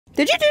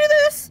Did you do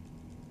this?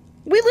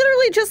 We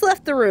literally just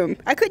left the room.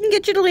 I couldn't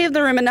get you to leave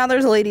the room, and now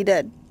there's a lady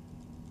dead.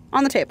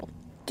 On the table.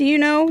 Do you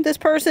know this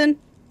person?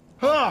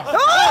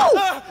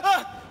 Oh!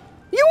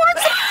 You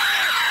weren't...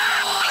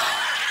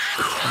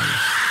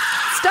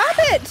 Stop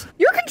it!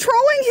 You're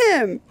controlling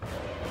him!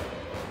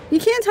 You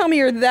can't tell me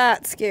you're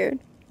that scared.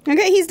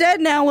 Okay, he's dead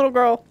now, little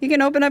girl. You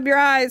can open up your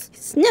eyes.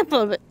 Snip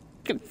of it.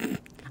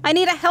 I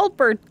need a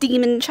helper,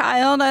 demon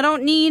child. I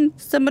don't need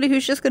somebody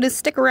who's just gonna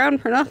stick around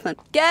for nothing.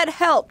 Get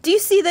help. Do you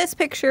see this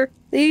picture?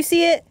 Do you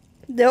see it?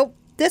 Nope.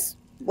 This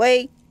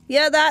way.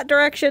 Yeah, that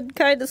direction.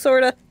 Kinda,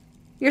 sorta.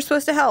 You're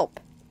supposed to help.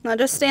 Not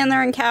just stand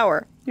there and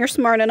cower. You're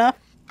smart enough.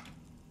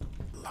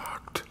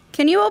 Locked.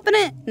 Can you open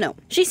it? No.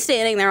 She's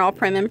standing there all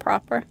prim and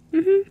proper.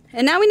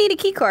 And now we need a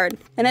key card.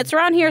 And it's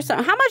around here, so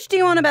how much do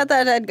you want to bet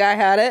that dead guy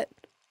had it?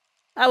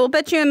 I will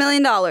bet you $1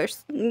 million.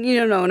 You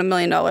don't know what $1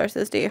 million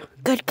is, do you?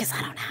 Good, because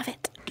I don't have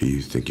it. Do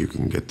you think you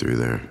can get through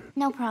there?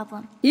 No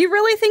problem. You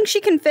really think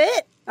she can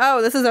fit?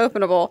 Oh, this is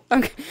openable.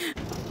 Okay.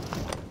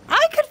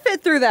 I could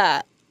fit through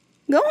that.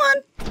 Go on.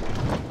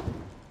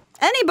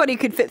 Anybody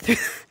could fit through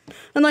that.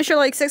 Unless you're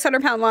like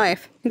 600-pound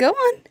life. Go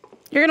on.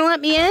 You're gonna let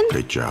me in?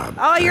 Great job.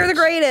 Oh, you're the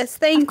greatest.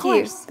 Thank you.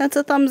 course. That's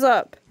a thumbs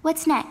up.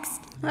 What's next?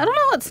 I don't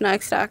know what's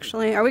next,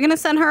 actually. Are we gonna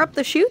send her up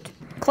the chute?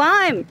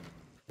 Climb.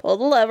 Pull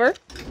the lever.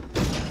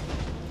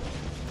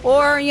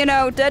 Or, you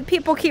know, dead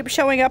people keep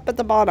showing up at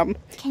the bottom.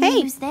 Can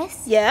you use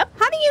this? Yeah?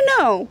 How do you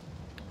know?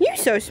 You're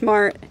so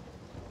smart.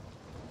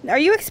 Are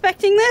you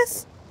expecting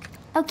this?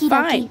 Okie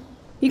Fine. dokie.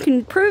 You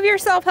can prove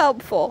yourself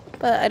helpful,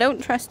 but I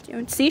don't trust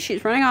you. See,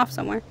 she's running off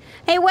somewhere.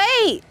 Hey,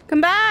 wait! Come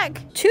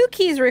back! 2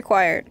 keys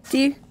required.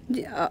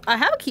 I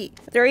have a key.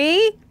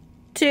 3,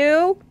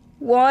 2,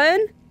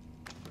 1.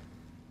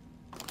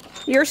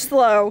 You're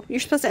slow. You're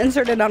supposed to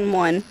insert it on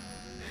 1.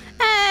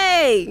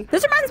 Hey!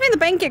 This reminds me of the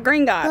bank at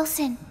Green Dot.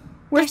 Wilson,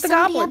 Where's the there's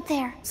somebody goblin? up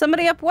there.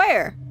 Somebody up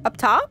where? Up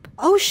top?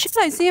 Oh shit,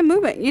 I see him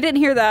moving. You didn't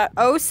hear that.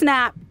 Oh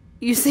snap.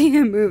 You see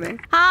him moving.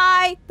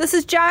 Hi, this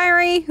is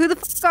Jeaire. Who the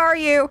f are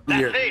you?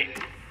 That thing.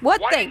 What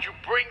Why thing? did you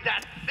bring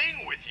that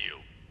thing with you?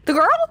 The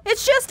girl?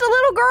 It's just a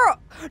little girl.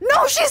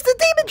 No, she's the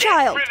demon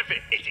child. Get rid of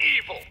it. It's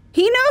evil.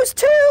 He knows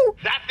too.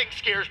 That thing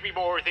scares me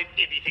more than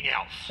anything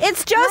else.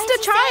 It's just Why a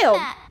is he saying child.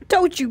 that?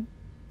 Don't you?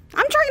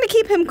 I'm trying to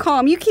keep him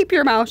calm. You keep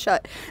your mouth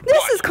shut. This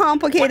What? is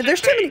complicated. What's There's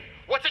it too say? many.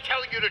 What's it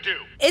telling you to do?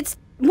 It's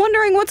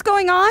wondering what's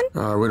going on.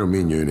 We don't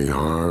mean you any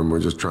harm. We're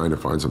just trying to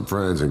find some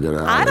friends and get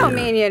out I of don't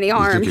here. mean you any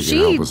harm. You think you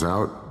can help us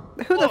out?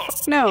 Who the Look,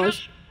 f knows?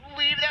 Just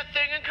leave that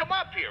thing and come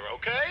up here,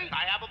 okay?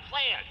 I have a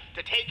plan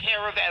to take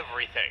care of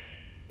everything.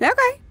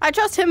 Okay. I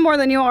trust him more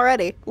than you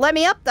already. Let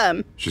me up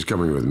them. She's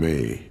coming with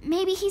me.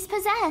 Maybe he's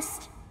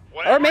possessed.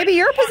 Whatever Or maybe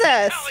you're I'm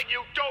possessed. telling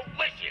you, don't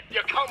listen. You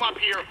come up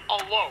here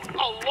alone.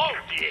 Alone,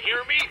 do you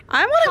hear me?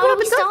 I want to How go do up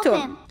we and talk stop to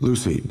him. him?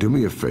 Lucy, do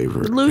me a favor.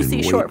 Lucy,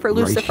 and short wait for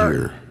Lucifer. Right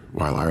here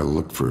while I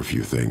look for a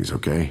few things,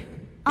 okay?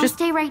 I'll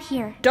stay right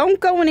here. Don't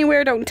go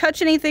anywhere. Don't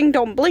touch anything.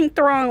 Don't blink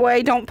the wrong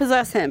way. Don't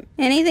possess him.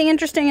 Anything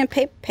interesting in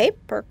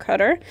paper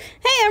cutter?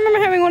 Hey, I remember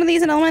having one of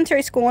these in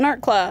elementary school in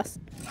art class.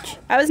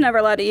 I was never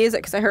allowed to use it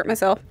because I hurt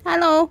myself.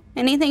 Hello.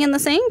 Anything in the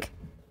sink?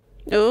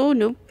 Oh,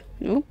 nope.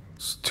 Nope.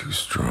 It's too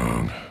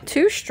strong.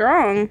 Too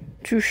strong.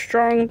 Too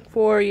strong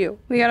for you.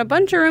 We got a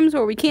bunch of rooms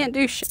where we can't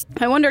do shit.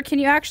 I wonder, can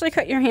you actually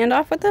cut your hand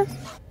off with this?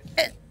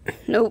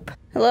 Nope.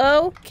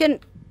 Hello? Can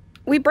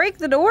we break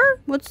the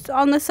door? What's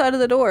on this side of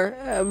the door?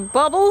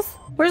 Bubbles?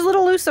 Where's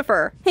little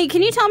Lucifer? Hey,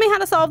 can you tell me how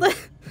to solve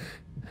this?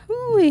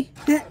 Ooh.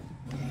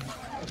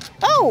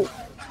 Oh!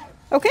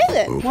 Okay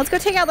then. Let's go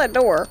take out that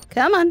door.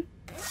 Come on.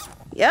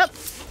 Yep.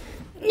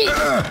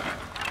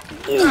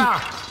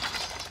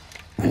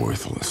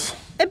 Worthless.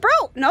 It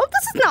broke. No,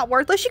 this is not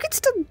worthless. You could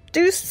still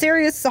do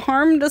serious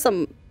harm to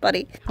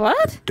somebody.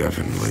 What?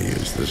 Definitely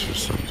use this for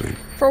something.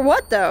 For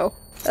what, though?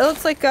 It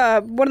looks like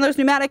one of those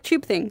pneumatic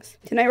tube things.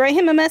 Can I write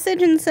him a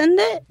message and send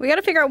it? We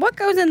gotta figure out what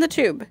goes in the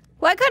tube.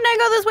 Why couldn't I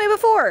go this way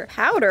before?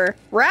 Powder?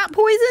 Rat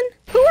poison?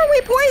 Who are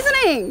we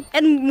poisoning?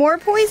 And more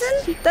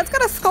poison? That's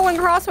got a skull and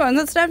crossbones.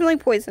 That's definitely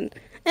poison.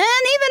 And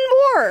even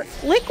more.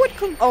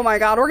 Liquid. Oh my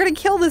god, we're gonna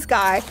kill this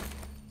guy.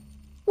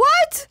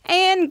 What?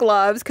 And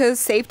gloves, because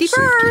safety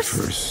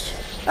first.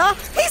 Oh,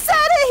 he said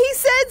it! He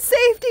said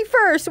safety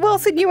first!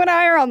 Wilson, you and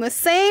I are on the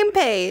same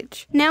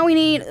page. Now we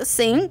need a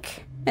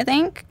sink, I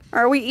think.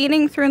 Are we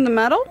eating through the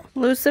metal?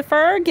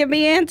 Lucifer, give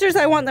me answers.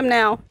 I want them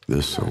now.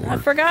 This'll I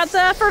work. forgot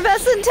the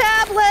effervescent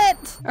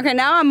tablet! Okay,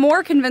 now I'm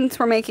more convinced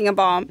we're making a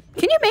bomb.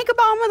 Can you make a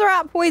bomb with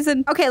rat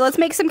poison? Okay, let's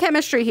make some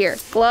chemistry here.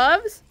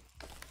 Gloves?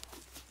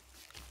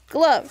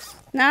 Gloves.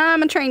 Now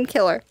I'm a trained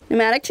killer.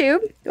 Pneumatic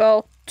tube.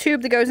 Well,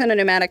 tube that goes in a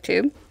pneumatic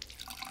tube.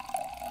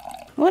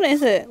 What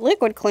is it?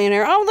 Liquid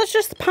cleaner. Oh, that's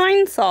just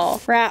pine saw.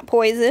 Rat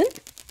poison.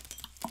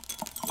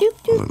 Doop,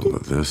 A doop, little doop.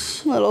 of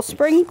this. Little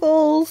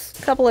sprinkles.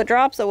 A couple of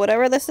drops of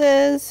whatever this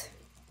is.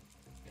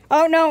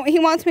 Oh no, he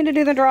wants me to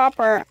do the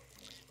dropper. A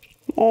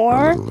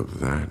More. little of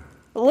that.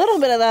 A little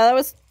bit of that. That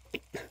was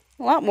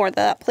a lot more of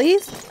that,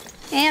 please.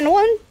 And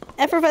one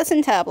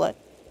effervescent tablet.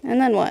 And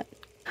then what?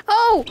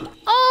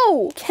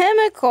 Oh,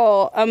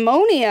 chemical,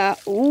 ammonia.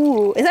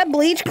 Ooh, is that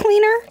bleach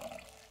cleaner?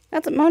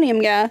 That's ammonium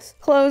gas.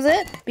 Close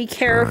it. Be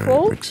careful.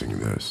 All right, mixing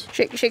this.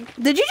 Shake, shake.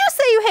 Did you just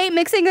say you hate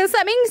mixing this?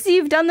 That means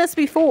you've done this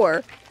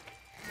before.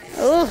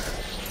 Ugh.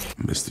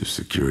 Mr.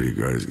 Security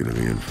Guard is gonna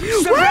be in for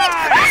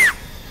What?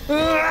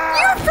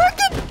 You're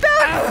freaking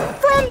back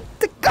from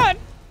the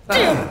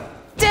goddamn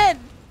dead.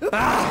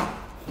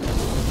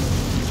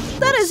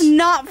 That is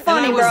not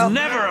funny, and I bro. was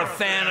never a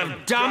fan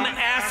of dumb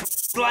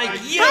ass like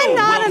you, I'm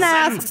not Wilson. an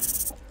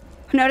ass.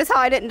 Notice how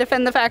I didn't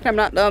defend the fact I'm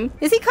not dumb.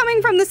 Is he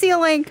coming from the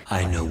ceiling?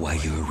 I know why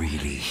you're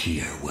really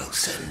here,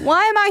 Wilson.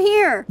 Why am I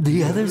here?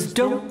 The others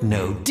don't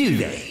know, do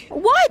they?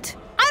 What?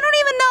 I don't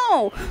even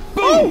know.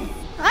 Boom! Oh,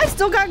 I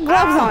still got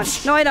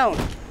gloves on. No, I don't.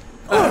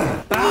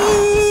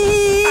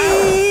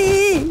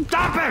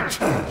 Stop it!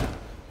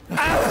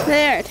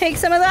 There, take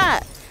some of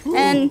that.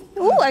 And,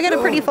 ooh, I got a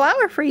pretty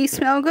flower for you.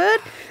 Smell good?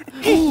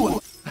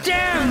 Ooh,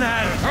 damn,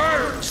 that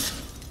hurts!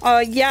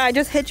 Yeah, I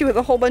just hit you with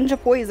a whole bunch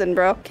of poison,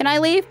 bro. Can I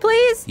leave,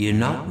 please? You're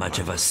not much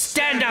of a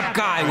stand-up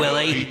guy,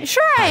 Willie.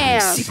 Sure I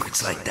am.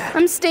 Secrets like that.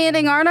 I'm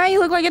standing, aren't I? You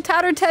look like a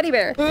tattered teddy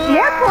bear.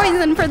 More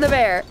poison for the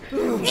bear.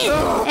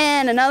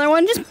 And another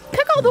one. Just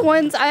pick all the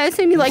ones. I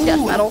assume you like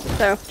death metal,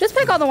 so just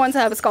pick all the ones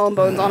that have a skull and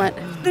bones on it.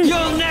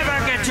 You'll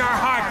never get your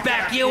heart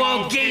back, you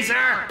old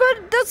geezer!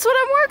 But that's what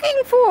I'm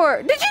working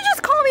for. Did you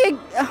just call me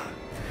a...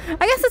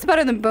 I guess it's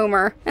better than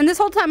Boomer. And this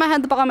whole time I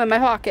had the bomb in my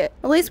pocket.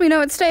 At least we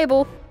know it's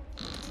stable.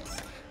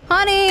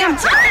 Honey, Ouch!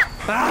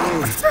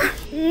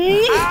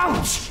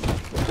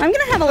 I'm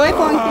gonna have a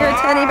lifelong fear of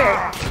teddy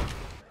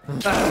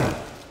bear.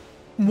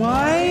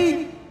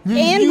 Why?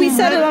 And we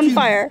set it on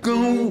fire.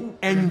 Go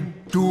and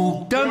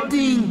do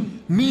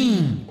something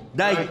mean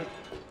like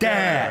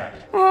that.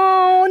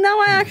 Oh, now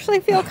I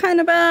actually feel kind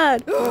of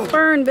bad.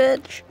 Burn,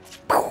 bitch.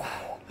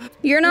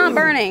 You're not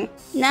burning.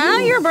 Now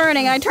you're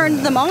burning. I turned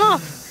them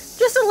off.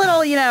 Just a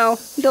little, you know,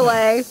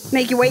 delay.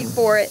 Make you wait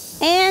for it.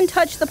 And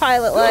touch the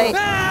pilot light.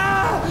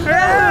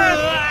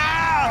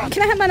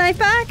 Can I have my knife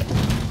back?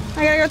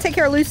 I gotta go take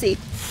care of Lucy.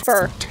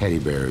 Fur. teddy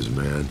bears,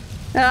 man.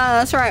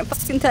 That's right.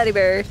 Fucking teddy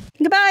bears.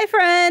 Goodbye,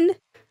 friend.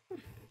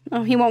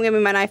 Oh, he won't give me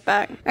my knife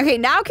back. Okay,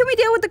 now can we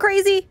deal with the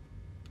crazy?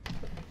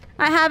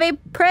 I have a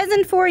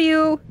present for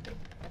you.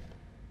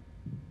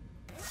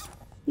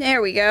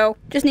 There we go.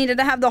 Just needed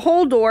to have the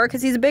whole door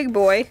because he's a big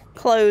boy.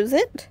 Close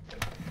it.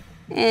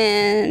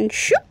 And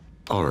shoop.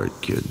 All right,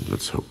 kid.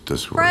 Let's hope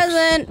this works.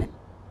 Present.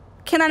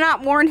 Can I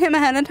not warn him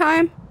ahead of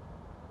time?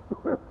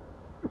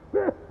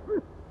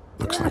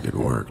 Looks like it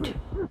worked.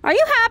 Are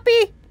you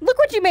happy? Look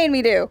what you made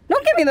me do.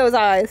 Don't give me those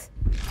eyes.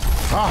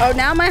 Oh,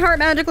 now my heart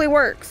magically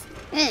works.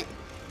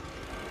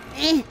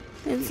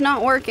 It's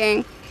not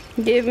working.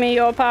 Give me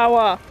your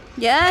power.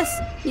 Yes,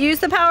 use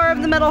the power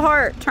of the middle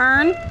heart.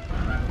 Turn.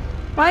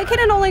 Why can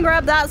it only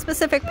grab that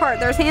specific part?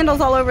 There's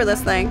handles all over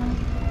this thing.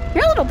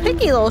 You're a little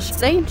picky little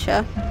shit, ain't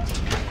ya?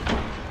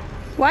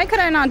 Why could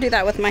I not do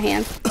that with my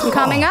hand? I'm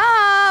coming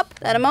up.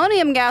 That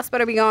ammonium gas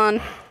better be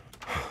gone.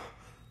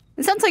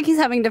 It sounds like he's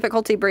having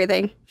difficulty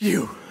breathing.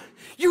 You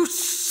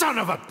son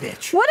of a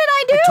bitch! What did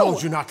I do? I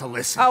told you not to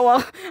listen. Oh,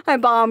 well, I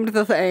bombed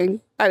the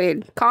thing. I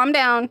mean, calm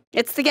down.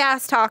 It's the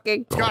gas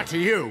talking. It's got to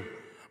you,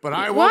 but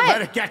I What? won't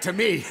let it get to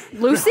me.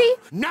 Lucy?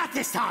 Not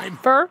this time.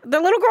 Fur? The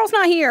little girl's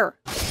not here.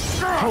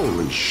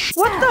 Holy sh!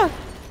 What the?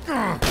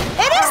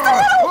 It is the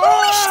little...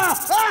 Holy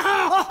sh...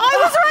 I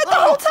was right the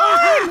whole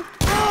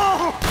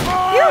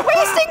time! You're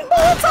wasting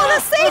bullets on a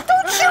safe!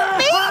 Don't shoot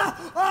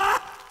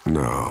me!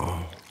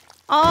 No.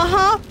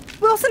 Uh-huh.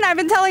 Wilson, I've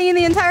been telling you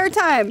the entire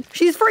time.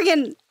 She's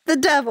friggin' the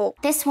devil.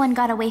 This one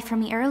got away from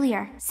me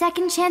earlier.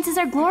 Second chances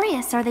are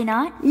glorious, are they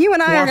not? You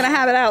and I are gonna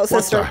have it out, What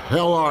the sister.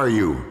 hell are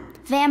you?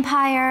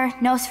 Vampire,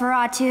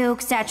 Nosferatu,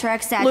 etc.,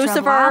 etc.,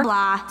 Lucifer. blah,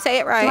 blah. Say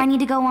it Do I right. need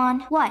to go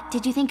on? What,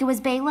 did you think it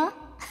was Bela?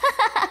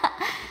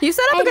 You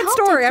set up a I'd good hoped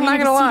story, I I'm not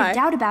planted gonna a seed lie. of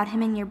doubt about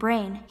him in your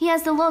brain. He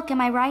has the look, am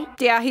I right?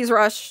 Yeah, he's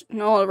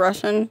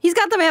Russian. He's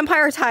got the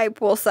vampire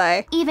type, we'll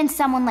say. Even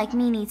someone like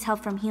me needs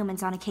help from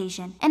humans on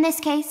occasion. In this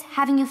case,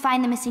 having you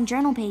find the missing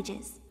journal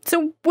pages.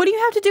 So what do you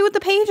have to do with the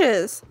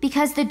pages?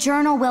 Because the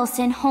journal,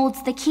 Wilson,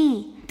 holds the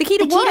key. The key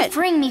to The key what? to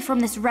freeing me from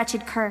this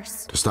wretched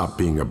curse. To stop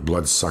being a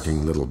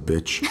blood-sucking little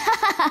bitch?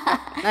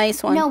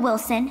 Nice one. No,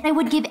 Wilson. I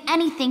would give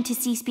anything to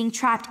cease being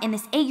trapped in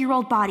this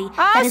 8-year-old body that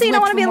Ah, has so you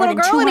don't lived want to be a for more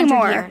little than girl 200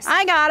 anymore. years.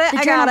 I got it, The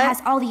I journal got it.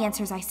 has all the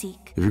answers I seek.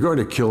 If you're going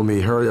to kill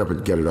me, hurry up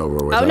and get it over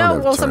with. Oh I don't no,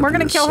 have Wilson, time we're for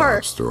gonna your kill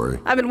her. sob story.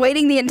 I've been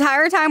waiting the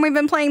entire time we've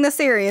been playing this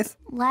series.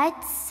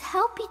 Let's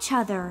help each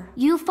other.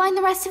 You find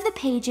the rest of the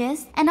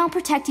pages, and I'll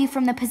protect you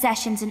from the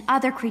possessions and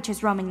other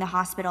creatures roaming the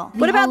hospital.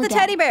 What about the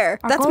teddy bear?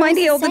 That's my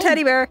deal, the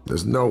teddy bear.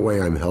 There's no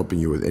way I'm helping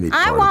you with any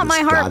part I of want this.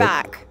 my heart Got it?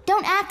 back.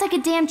 Don't act like a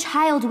damn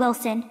child,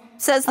 Wilson.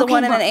 Says the Okay,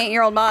 one in an look,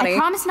 8-year-old body. I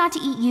promise not to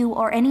eat you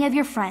or any of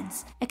your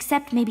friends,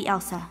 except maybe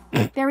Elsa.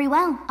 Very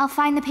well. I'll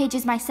find the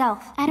pages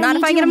myself. I don't Not need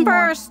if I you get 'em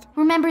anymore. first.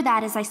 Remember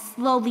that as I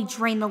slowly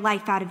drain the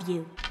life out of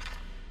you.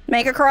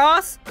 Make a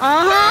cross?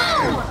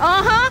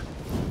 Uh-huh.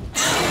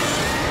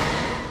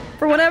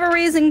 For whatever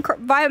reason,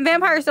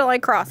 vampires don't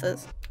like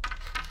crosses.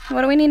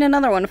 What do we need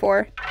another one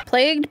for?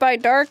 Plagued by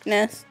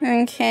darkness.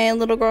 Okay,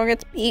 little girl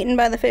gets eaten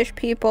by the fish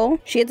people.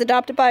 She gets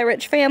adopted by a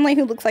rich family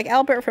who looks like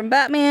Albert from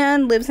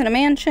Batman, lives in a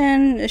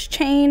mansion, is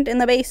chained in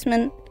the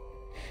basement.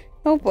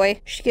 Oh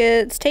boy. She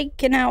gets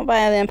taken out by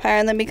a vampire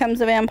and then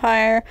becomes a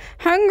vampire.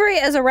 Hungry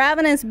as a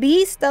ravenous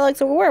beast that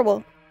looks like a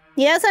werewolf.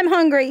 Yes, I'm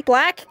hungry.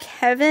 Black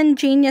Kevin,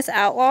 genius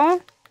outlaw.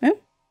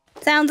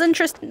 Sounds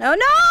interesting. Oh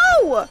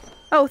no!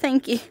 Oh,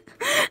 thank you.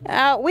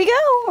 Out we go.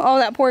 Oh,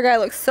 that poor guy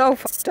looks so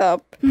fucked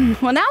up.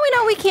 Well, now we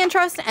know we can't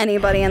trust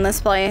anybody in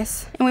this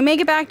place. And we make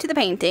it back to the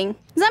painting.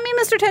 Does that mean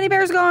Mr. Teddy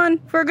Bear's gone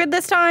for good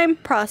this time?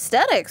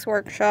 Prosthetics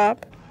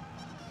workshop.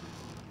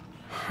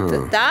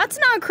 That's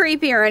not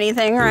creepy or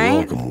anything,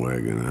 right? Welcome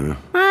wagon, huh?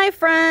 Hi,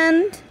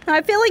 friend.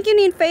 I feel like you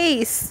need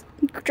face.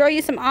 Draw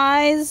you some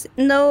eyes,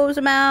 nose,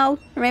 a mouth,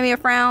 or maybe a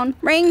frown.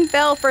 Ring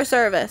bell for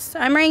service.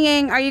 I'm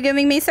ringing. Are you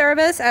giving me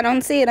service? I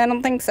don't see it. I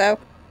don't think so.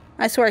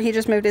 I swear he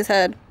just moved his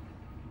head.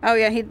 Oh,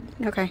 yeah,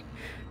 okay.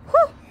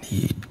 Whew.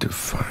 Need to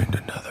find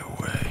another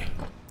way.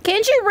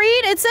 Can't you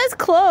read? It says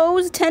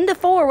closed 10 to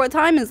 4. What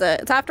time is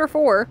it? It's after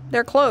 4.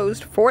 They're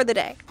closed for the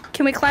day.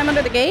 Can we climb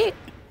under the gate?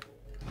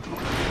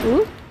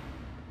 Ooh.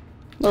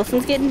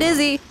 Wilson's getting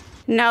dizzy.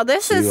 Now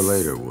this See is you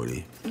later,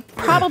 Woody.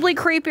 probably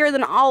creepier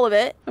than all of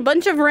it. A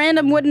bunch of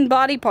random wooden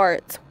body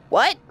parts.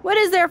 What? What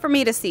is there for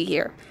me to see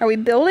here? Are we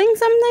building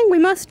something? We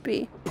must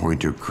be.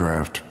 Pointer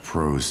Craft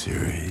Pro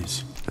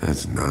Series.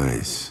 That's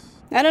nice.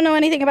 I don't know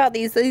anything about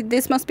these.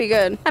 This must be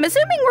good. I'm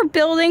assuming we're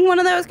building one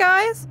of those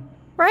guys,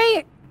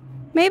 right?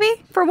 Maybe?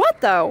 For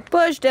what though?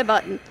 Push the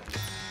button.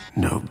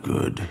 No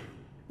good.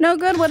 No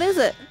good? What is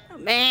it?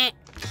 Meh,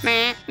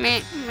 meh,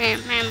 meh, meh,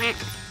 meh, meh.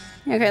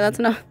 Okay, that's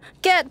enough.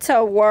 Get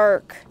to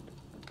work.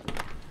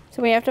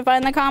 So we have to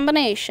find the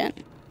combination.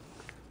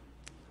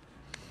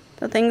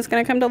 The thing's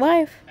gonna come to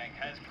life.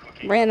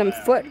 Random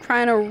foot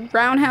trying to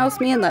roundhouse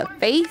me in the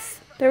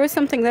face. There was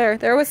something there.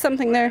 There was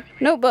something there.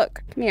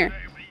 Notebook. Come here.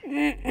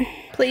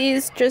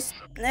 Please, just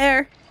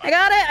there. I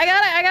got it. I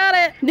got it. I got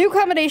it. New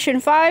combination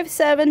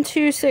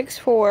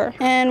 57264.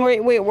 And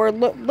we're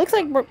looks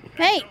like we're.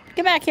 Hey,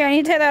 get back here. I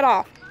need to take that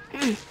off.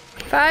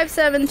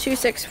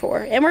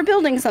 57264. And we're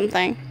building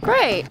something.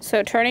 Great.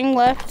 So turning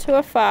left to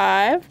a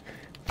 5.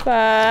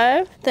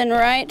 5. Then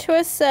right to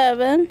a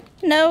 7.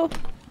 No.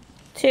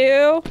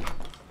 2.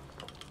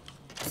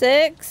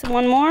 6.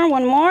 One more.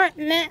 One more.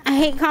 Nah, I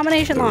hate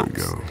combination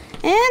locks. Go.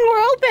 And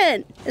we're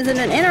open. Is it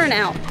an in or an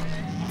out?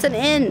 It's an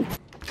in.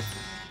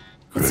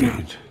 It's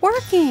not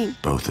working.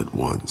 Both at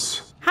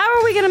once. How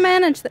are we gonna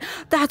manage that?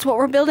 That's what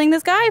we're building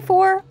this guy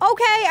for.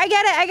 Okay, I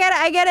get it, I get it,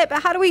 I get it.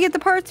 But how do we get the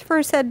parts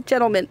for said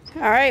gentleman?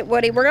 All right,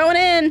 Woody, we're going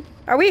in.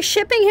 Are we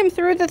shipping him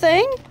through the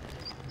thing?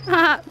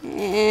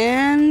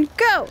 And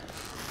go.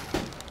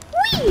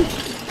 Whee!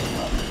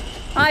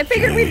 I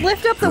figured we'd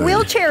lift up the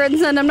wheelchair and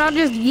send him, not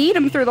just yeet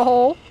him through the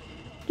hole.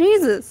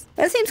 Jesus,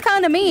 that seems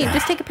kind of mean.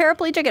 Just take a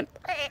paraplegic and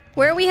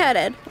where are we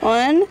headed?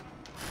 1,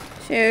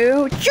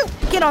 2, shoot!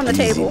 Get on the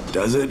table.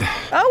 Does it?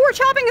 Oh, we're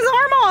chopping his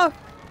arm off.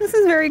 This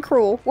is very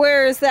cruel.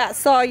 Where is that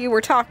saw you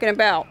were talking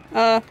about?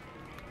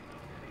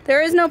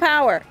 There is no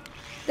power.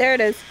 There it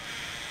is.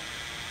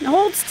 Now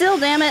hold still,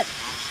 damn it.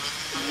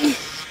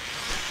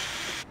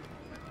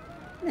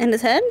 And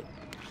his head?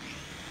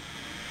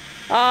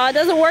 It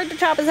doesn't work to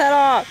chop his head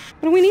off.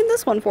 What do we need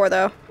this one for,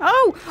 though?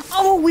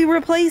 Oh, we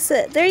replace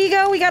it. There you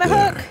go. We got a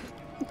hook.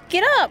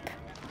 Get up.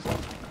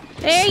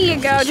 There you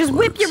go. Just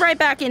whip you right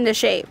back into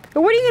shape.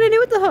 But what are you going to do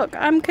with the hook?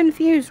 I'm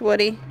confused,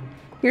 Woody.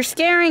 You're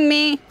scaring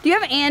me. Do you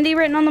have Andy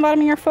written on the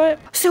bottom of your foot?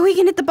 So we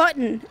can hit the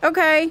button.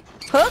 Okay.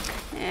 Hook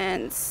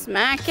and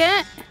smack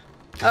it.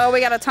 Oh,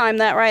 we got to time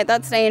that right.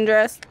 That's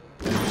dangerous.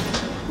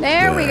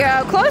 There we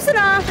go. Close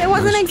enough. It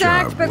wasn't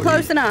exact, but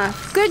close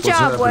enough. Good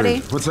job, Woody.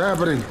 What's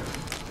happening?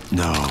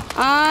 No.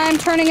 I'm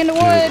turning into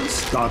wood.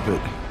 Stop it.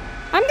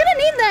 I'm gonna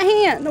need that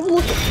hand.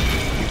 Look.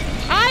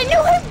 I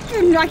knew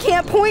it. I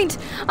can't point.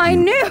 I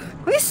knew.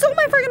 He stole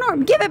my freaking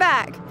arm. Give it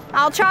back.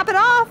 I'll chop it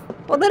off.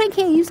 Well, then I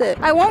can't use it.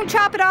 I won't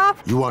chop it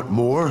off. You want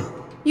more?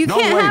 You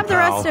can't have the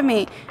rest of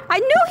me. I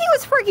knew he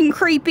was freaking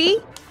creepy.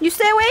 You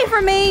stay away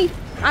from me.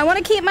 I want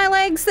to keep my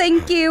legs,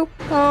 thank you.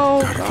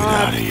 Oh, Gotta God. get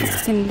out of here.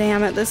 Fucking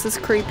damn it, this is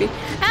creepy.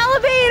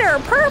 Elevator,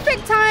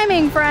 perfect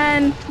timing,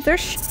 friend. Is there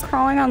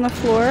crawling on the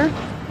floor?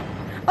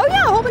 Oh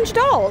yeah, a whole bunch of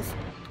dolls.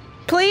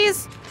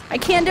 Please, I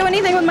can't do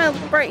anything with my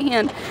right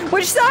hand,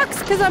 which sucks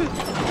because I'm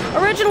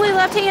originally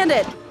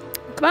left-handed.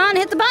 Come on,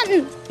 hit the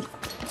button.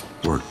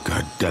 Work,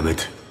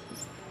 goddammit.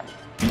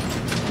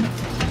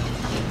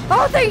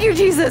 Oh, thank you,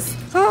 Jesus.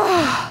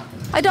 Oh,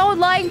 I don't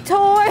like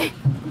toys,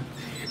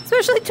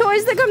 especially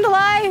toys that come to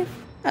life.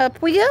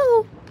 Up we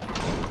go.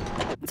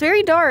 It's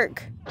very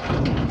dark.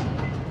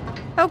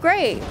 Oh,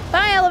 great.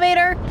 Bye,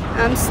 elevator.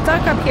 I'm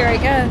stuck up here, I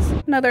guess.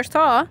 Another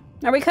saw.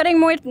 Are we cutting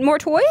more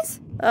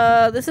toys?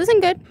 This isn't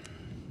good.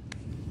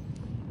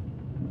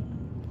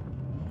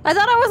 I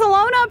thought I was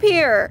alone up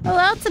here. Well,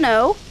 that's a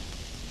no.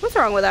 What's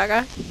wrong with that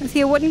guy? Is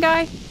he a wooden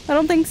guy? I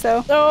don't think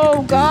so.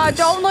 Oh, God,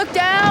 don't look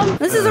down.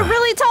 This is a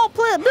really tall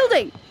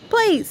building.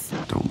 Please.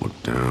 Don't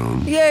look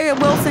down. Yeah,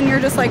 Wilson, you're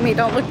just like me.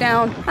 Don't look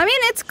down. I mean,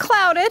 it's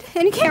clouded,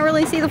 and you can't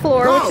really see the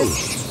floor, which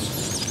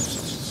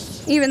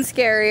is even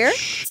scarier.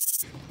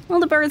 Well,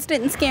 the birds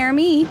didn't scare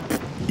me.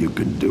 You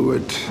can do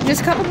it.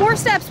 Just a couple more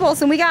steps,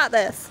 Wilson. We got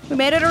this. We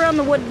made it around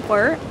the wooden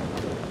part.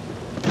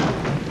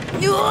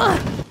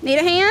 Ugh. Need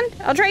a hand?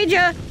 I'll trade you.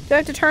 Do I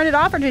have to turn it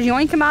off or did you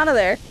yoink him out of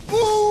there?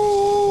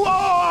 Ooh,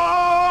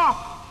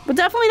 ah! We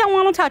definitely don't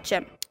want to touch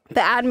him.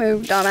 Bad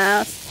move,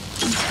 dumbass.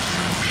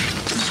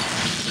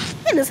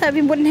 Hey, this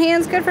heavy wooden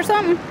hand's good for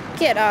something.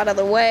 Get out of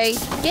the way.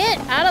 Get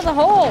out of the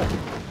hole.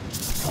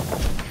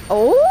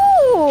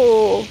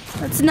 Oh,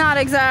 that's not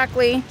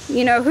exactly,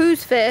 you know,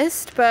 whose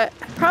fist, but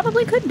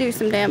probably could do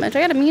some damage.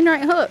 I got a mean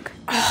right hook.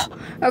 Oh,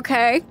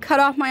 okay, cut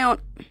off my own.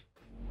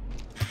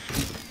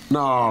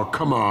 No,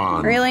 come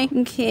on. Really?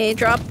 Okay,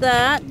 drop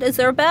that. Is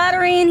there a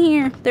battery in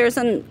here? There's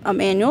a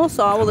manual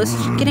saw. Well, this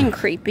is getting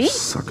creepy.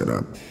 Suck it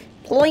up.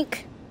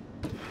 Blink.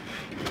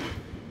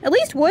 At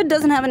least wood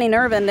doesn't have any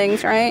nerve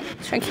endings, right?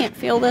 So I can't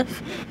feel this.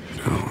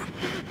 No.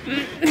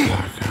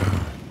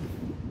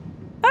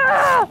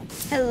 Ah!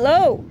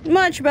 Hello.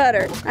 Much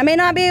better. I may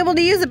not be able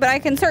to use it, but I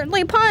can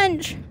certainly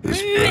punch. This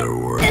better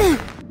work.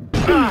 Not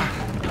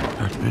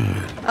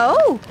bad.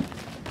 Oh.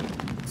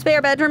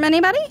 Spare bedroom,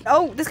 anybody?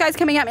 Oh, this guy's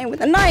coming at me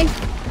with a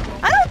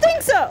knife. I don't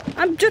think so.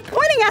 I'm just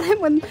pointing at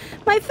him with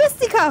my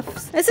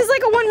fisticuffs. This is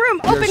like a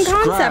one-room open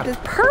concept. It's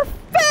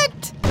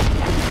perfect.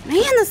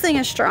 Man, this thing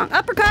is strong.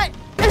 Uppercut.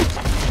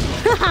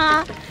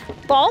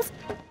 Balls.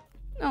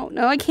 Oh,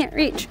 no, I can't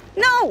reach.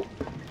 No.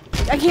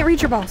 I can't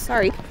reach your balls.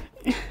 Sorry.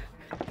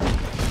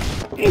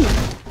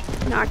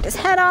 Knocked his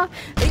head off.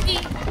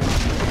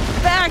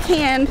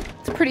 Backhand.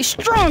 It's a pretty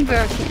strong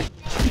backhand.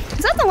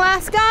 Is that the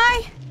last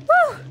guy?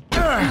 Woo.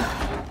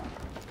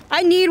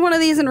 I need one of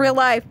these in real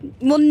life.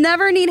 We'll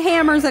never need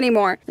hammers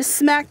anymore. Just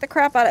smack the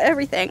crap out of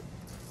everything.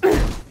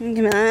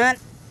 Come on.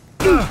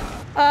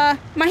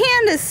 My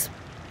hand is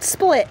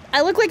split.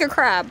 I look like a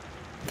crab.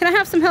 Can I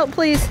have some help,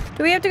 please?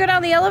 Do we have to go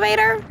down the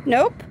elevator?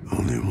 Nope.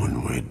 Only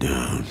one way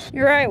down.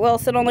 You're right,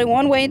 Wilson. Only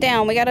one way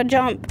down. We gotta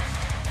jump.